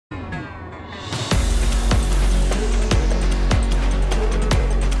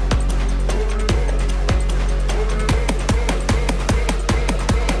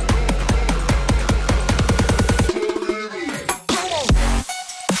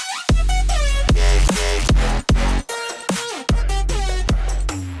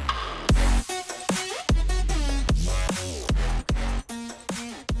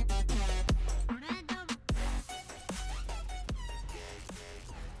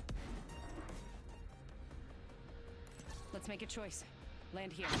Let's make a choice.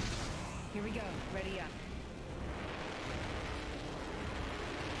 Land here. Here we go. Ready up.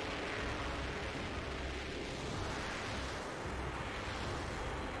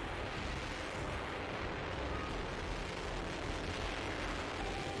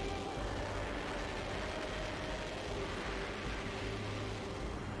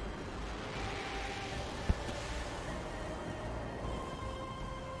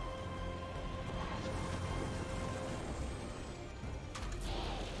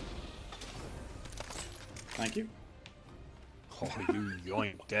 Thank you. Oh, you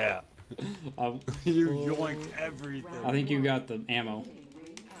yoinked that. You You yoinked everything. I think you got the ammo.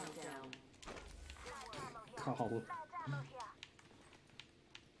 Call.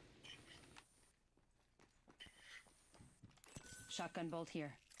 Shotgun bolt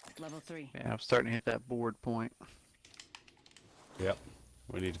here. Level 3. Yeah, I'm starting to hit that board point. Yep.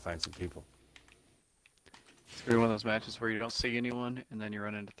 We need to find some people. It's gonna be one of those matches where you don't see anyone, and then you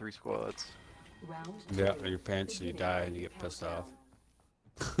run into 3 squads. Yeah, your pants, you die and you get pissed off.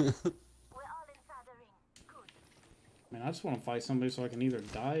 I mean, I just want to fight somebody so I can either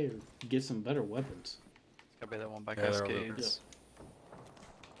die or get some better weapons. It's gotta be that one by Yeah, they're over there. Cascades.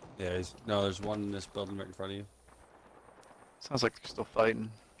 Yeah, there's one in this building right in front of you. Sounds like they're still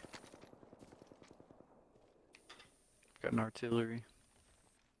fighting. Got an artillery.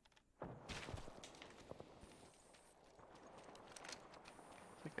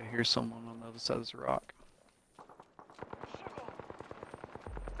 I think I hear someone on the other side of this rock.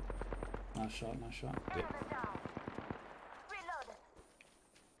 Nice shot, nice shot. Yeah.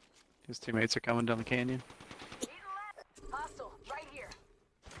 His teammates are coming down the canyon. Hostile, right here.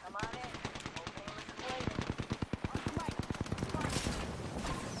 Come on in. Opening was waiting.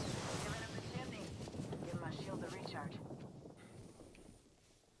 Giving him the chimney. Give my shield a recharge.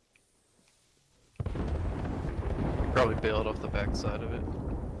 Probably bailed off the back side of it.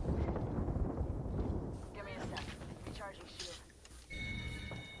 Give me a sec. Recharging shield.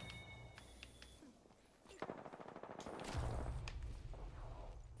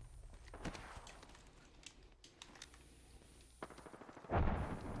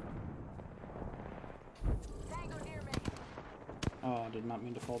 Tango near me. Oh, I did not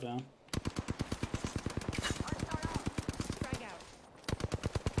mean to fall down. Frag out.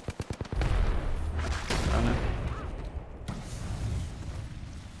 Running.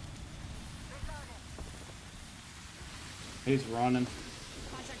 He's running.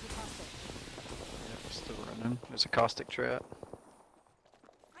 Contact with hostile. Yep, still running. There's a caustic trap.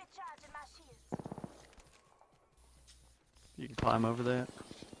 Recharging my shields. You can climb over that.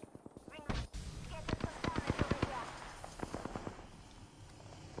 Getting some damage over here.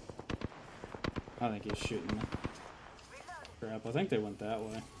 I think he's shooting me. Crap, I think they went that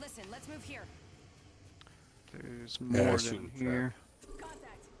way. Listen, let's move here. There's Yeah, more shooting down here.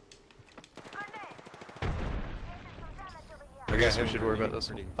 Contact. I guess We should worry about this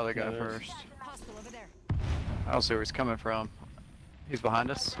pretty. other guy Yeah, there's- first. Hostile over there. I don't see where he's coming from. He's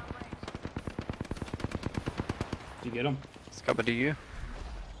behind us. Did you get him? He's coming to you.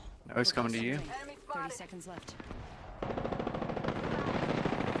 No, he's coming to you. Enemy 30 spotted. seconds left. Reload.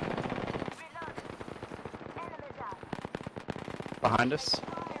 Enemies out. Behind us.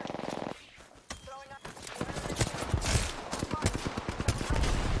 Throwing up.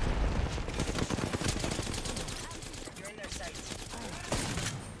 You're in their sights.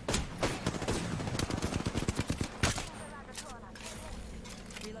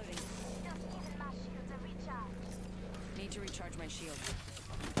 Reloading. Need to recharge my shield.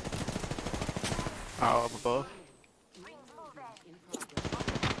 Oh, up above.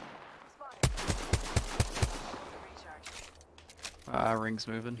 Ring's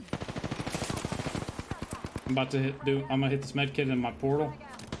moving. I'm about to I'm gonna hit this med kit in my portal.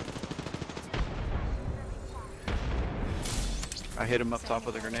 I hit him up top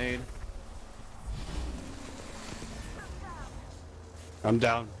with a grenade. I'm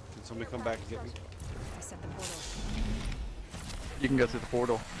down. Can somebody come back and get me? I set the portal. You can go through the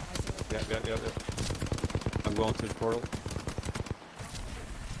portal. Yeah. I'm going through the portal.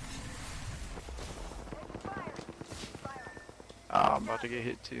 I'm about to get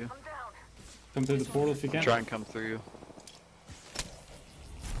hit too. Come through the portal if you can. Try and come through.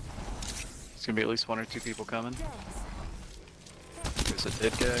 There's gonna be at least 1 or 2 people coming. There's a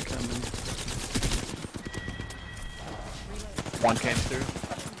dead guy coming. One came through.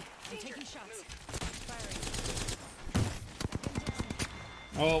 I'm taking shots.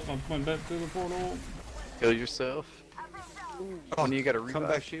 Firing. Oh, I went back through the portal. Kill yourself. One of you got a revive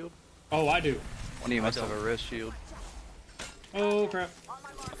back. shield. Oh, I do. One of you must have a rest shield. Oh, crap.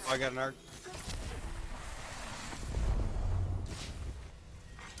 I got an arc.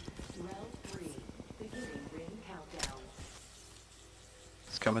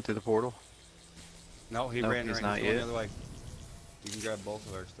 coming through the portal. No, he Nope, ran he's right. not He's going yet. the other way. You can grab both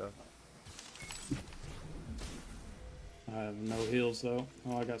of our stuff. I have no heals though.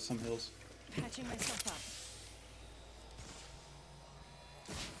 Oh, I got some heals. Patching myself up.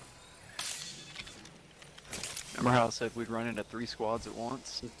 Remember how I said we'd run into 3 squads at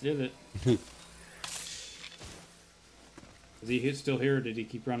once? Just did it. Is he still here, or did he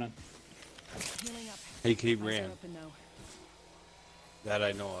keep running? Healing up. He Eyes are ran. open though. That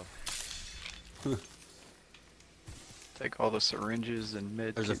I know of. Take all the syringes and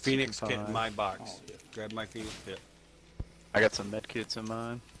med There's a kits you Phoenix can kit in find. my box. Oh, yeah. Grab my Phoenix kit. I got some med kits in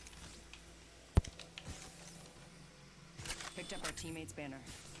mine. Picked up our teammate's banner.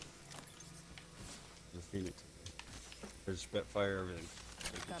 The Phoenix. There's Spitfire, everything.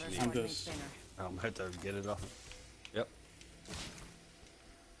 Take Got what our you need. I'm squad mate's just- banner. I'm about to get it off. Yep.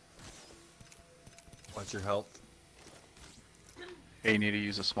 Watch your health. Hey, you need to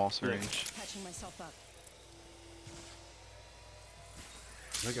use a small syringe. Patching myself up.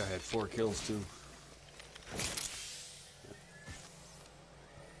 I think I had 4 kills too.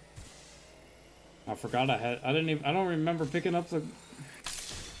 I forgot I had. I didn't even. I don't remember picking that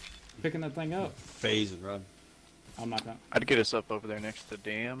thing up. Phase and run. I'm not gonna. I'd get us up over there next to the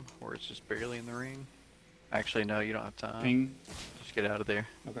dam, where it's just barely in the ring. Actually, no, you don't have time. Ping. Just get out of there.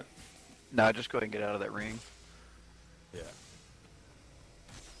 Okay. No, just go ahead and get out of that ring. Yeah.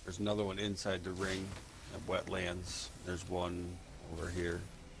 There's another one inside the ring at wetlands. There's one over here.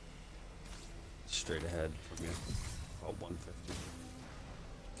 Straight ahead from you. About 150.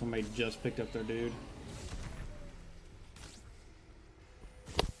 Somebody just picked up their dude.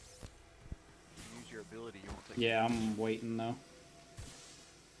 Use your ability. You won't take. Yeah, I'm waiting though.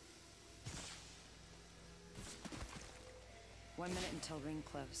 One minute until ring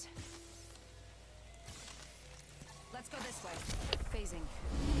close. Let's go this way. Phasing.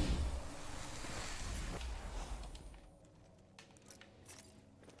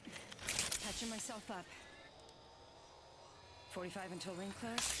 Patching myself up. 45 until ring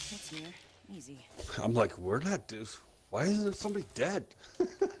close. It's near. Easy. I'm like, where'd that dude? Why isn't there somebody dead? I'm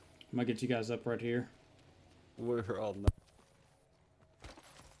gonna get you guys up right here. We're all.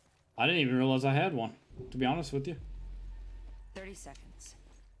 I didn't even realize I had one, to be honest with you. 30 seconds.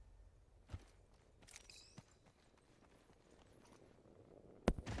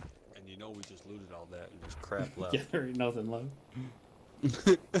 And you know we just looted all that and there's crap left. Yeah, there ain't nothing left.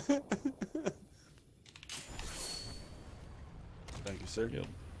 Thank you, sir. Yep.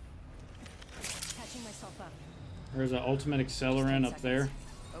 Patching myself up. There's an ultimate accelerant 10 up there. seconds.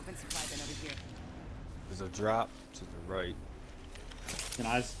 Open supply bin over here. There's a drop to the right. And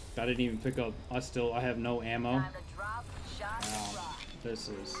I didn't even pick up. I have no ammo. Time to drop, shot, Wow. drop. This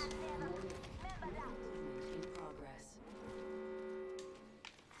is. In progress.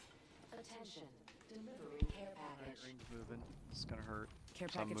 Attention. Delivering care package. Ring's moving. It's gonna hurt. Care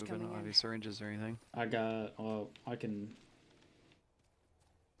So I'm package moving. I coming don't have in. any syringes or anything. I got. I can.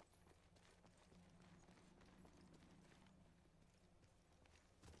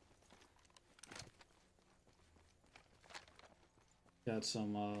 Got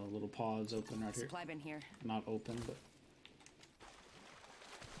some little pods open right here. Supply bin here. Not open, but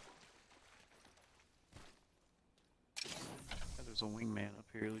Yeah, there's a wingman up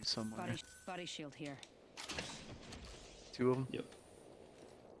here, at least somewhere. Body shield here. 2 of them. yep.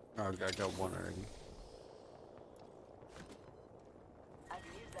 Oh, I got one already. I can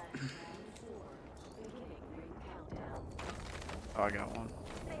use that. Beginning ring countdown. Oh, I got one.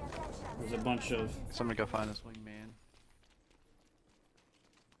 There's a bunch of. Somebody go find this wingman.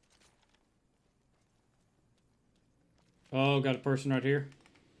 Oh, got a person right here.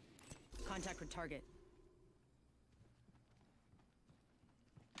 Contact with target.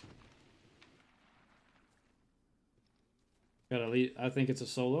 Got a lead. I think it's a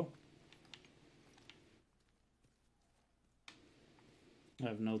solo. I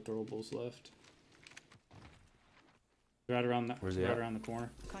have no throwables left. Right around the. Where's he right at? around the corner.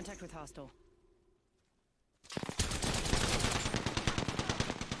 Contact with hostile.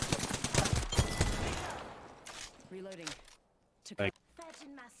 Reloading. To Thank-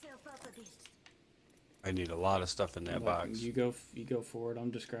 Fetching myself up a bit. I need a lot of stuff in that Look, box. You go for it.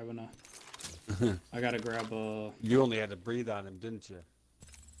 I'm just grabbing a. I gotta grab a. You only had to breathe on him, didn't you?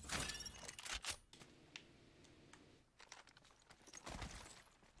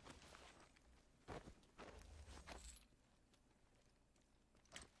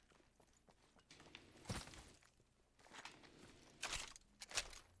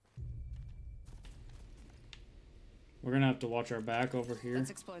 We're gonna have to watch our back over here. Let's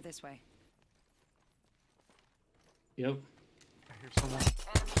explore this way. Yep. I hear someone.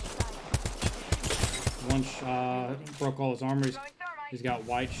 One broke all his armor. He's got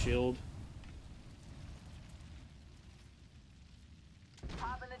white shield.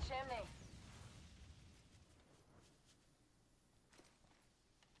 Top in the chimney.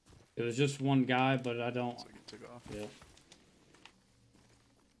 It was just one guy, but I don't. So it took off. Yeah.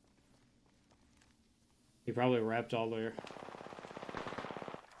 He probably wrapped all there.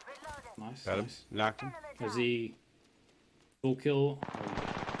 Reloading. Nice. Got him. Nice. Knocked him. Is he full kill?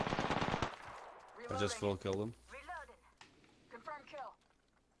 I just full killed him. Reloading. Confirm kill.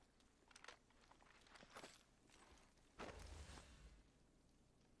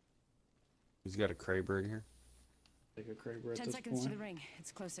 He's got a Kraber in here. Take a Kraber at 10 this seconds to point. the ring.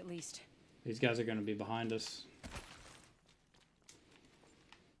 It's close at least. These guys are going to be behind us.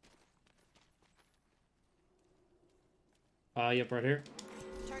 Yep, right here.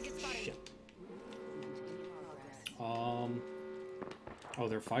 Target spotted. Shit. Oh,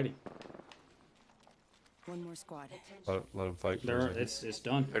 they're fighting. One more squad. Let him fight. for a They're second. it's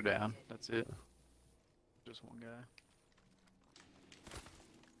done. They're down. That's it. Just one guy.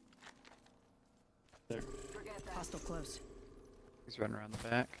 There. Forget that. Hostile close. He's running around the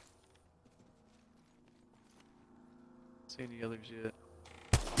back. See any others yet?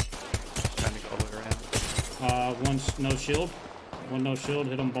 Trying to go all the way around. One no shield. One no shield.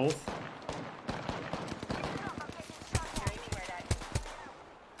 Hit them both.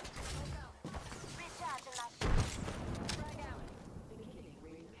 Beginning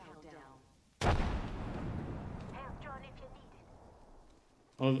ring countdown.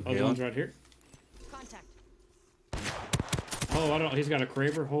 Oh, other Yeah. one's right here. Contact. Oh, I don't. He's got a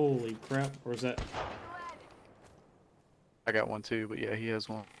Kraber. Holy crap! Or is that? I got one too, but yeah, he has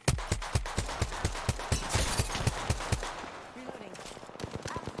one. Reloading.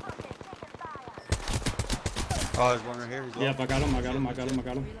 Oh, there's one right here. He's low. Yep, I got him. I got him. I got him. I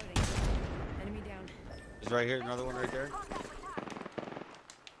got him. Reloading. Enemy down. He's right here. Another one right there.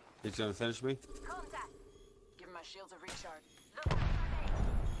 He's gonna finish me. Contact. Give my shields a recharge.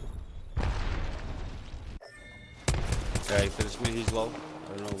 Yeah, he finished me. He's low.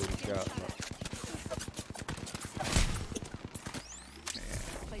 I don't know what he's got. But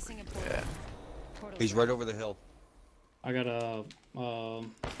Placing a portal. Yeah. Portal's he's right over the hill. I got a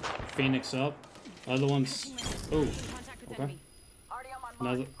Phoenix up. Other one's. Oh, Contact with okay. enemy. Already on my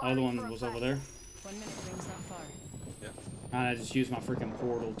mark. Another other one was over there. 1 minute. Ring's not far. Yeah. And I just used my freaking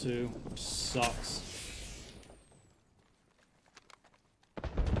portal too, which sucks.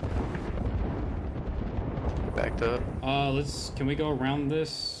 Backed up. Can we go around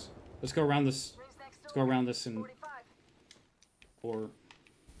this? Let's go around this. Rings next Let's go around this and 45. or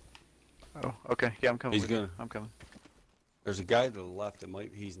Oh, okay. Yeah, I'm coming. He's with you. gonna- I'm coming. There's a guy to the left that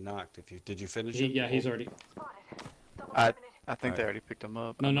might. He's knocked. Did you finish him? yeah, he's already. Spotted. Double I tapping it. I think they Alright. already picked him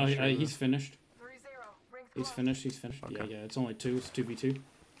up. No, I'm no, not sure. he's finished. 3-0. Rings He's close. finished. He's finished. Yeah, Okay. yeah. It's only two. It's 2v2.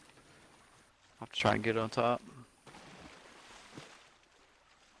 I'll try and get on top.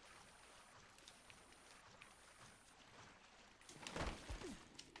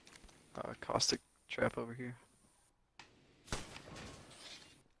 Caustic trap over here.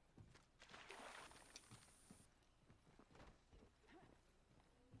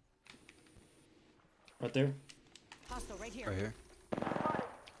 Right there. Hostile right here. Right here.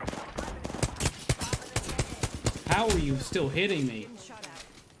 How are you still hitting me? Getting shot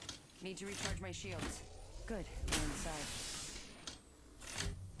at. Need to recharge my shields. Good. We're inside.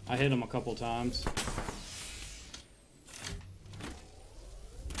 I hit him a couple times.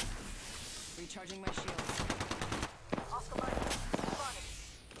 Recharging my shields. Oscar Mike. Spotted.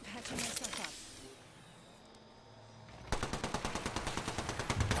 Patching myself up.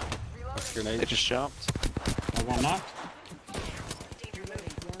 Reloading. They Grenade. just jumped. I one knocked.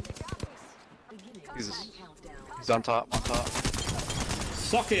 He's on top. On top.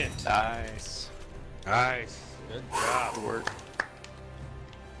 Suck it. Nice. Nice. Good job. Good work.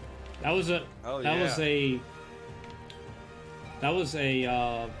 That was a. Oh, that yeah. was a. That was a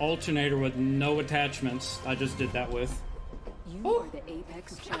alternator with no attachments. I just did that with. You are the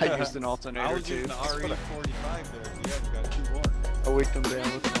apex I champion. used an I alternator was too. using the RE45 there. Yeah, we got 2 more. I wicked him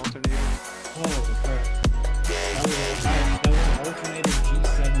down with an alternator. Oh crap. That was an alternator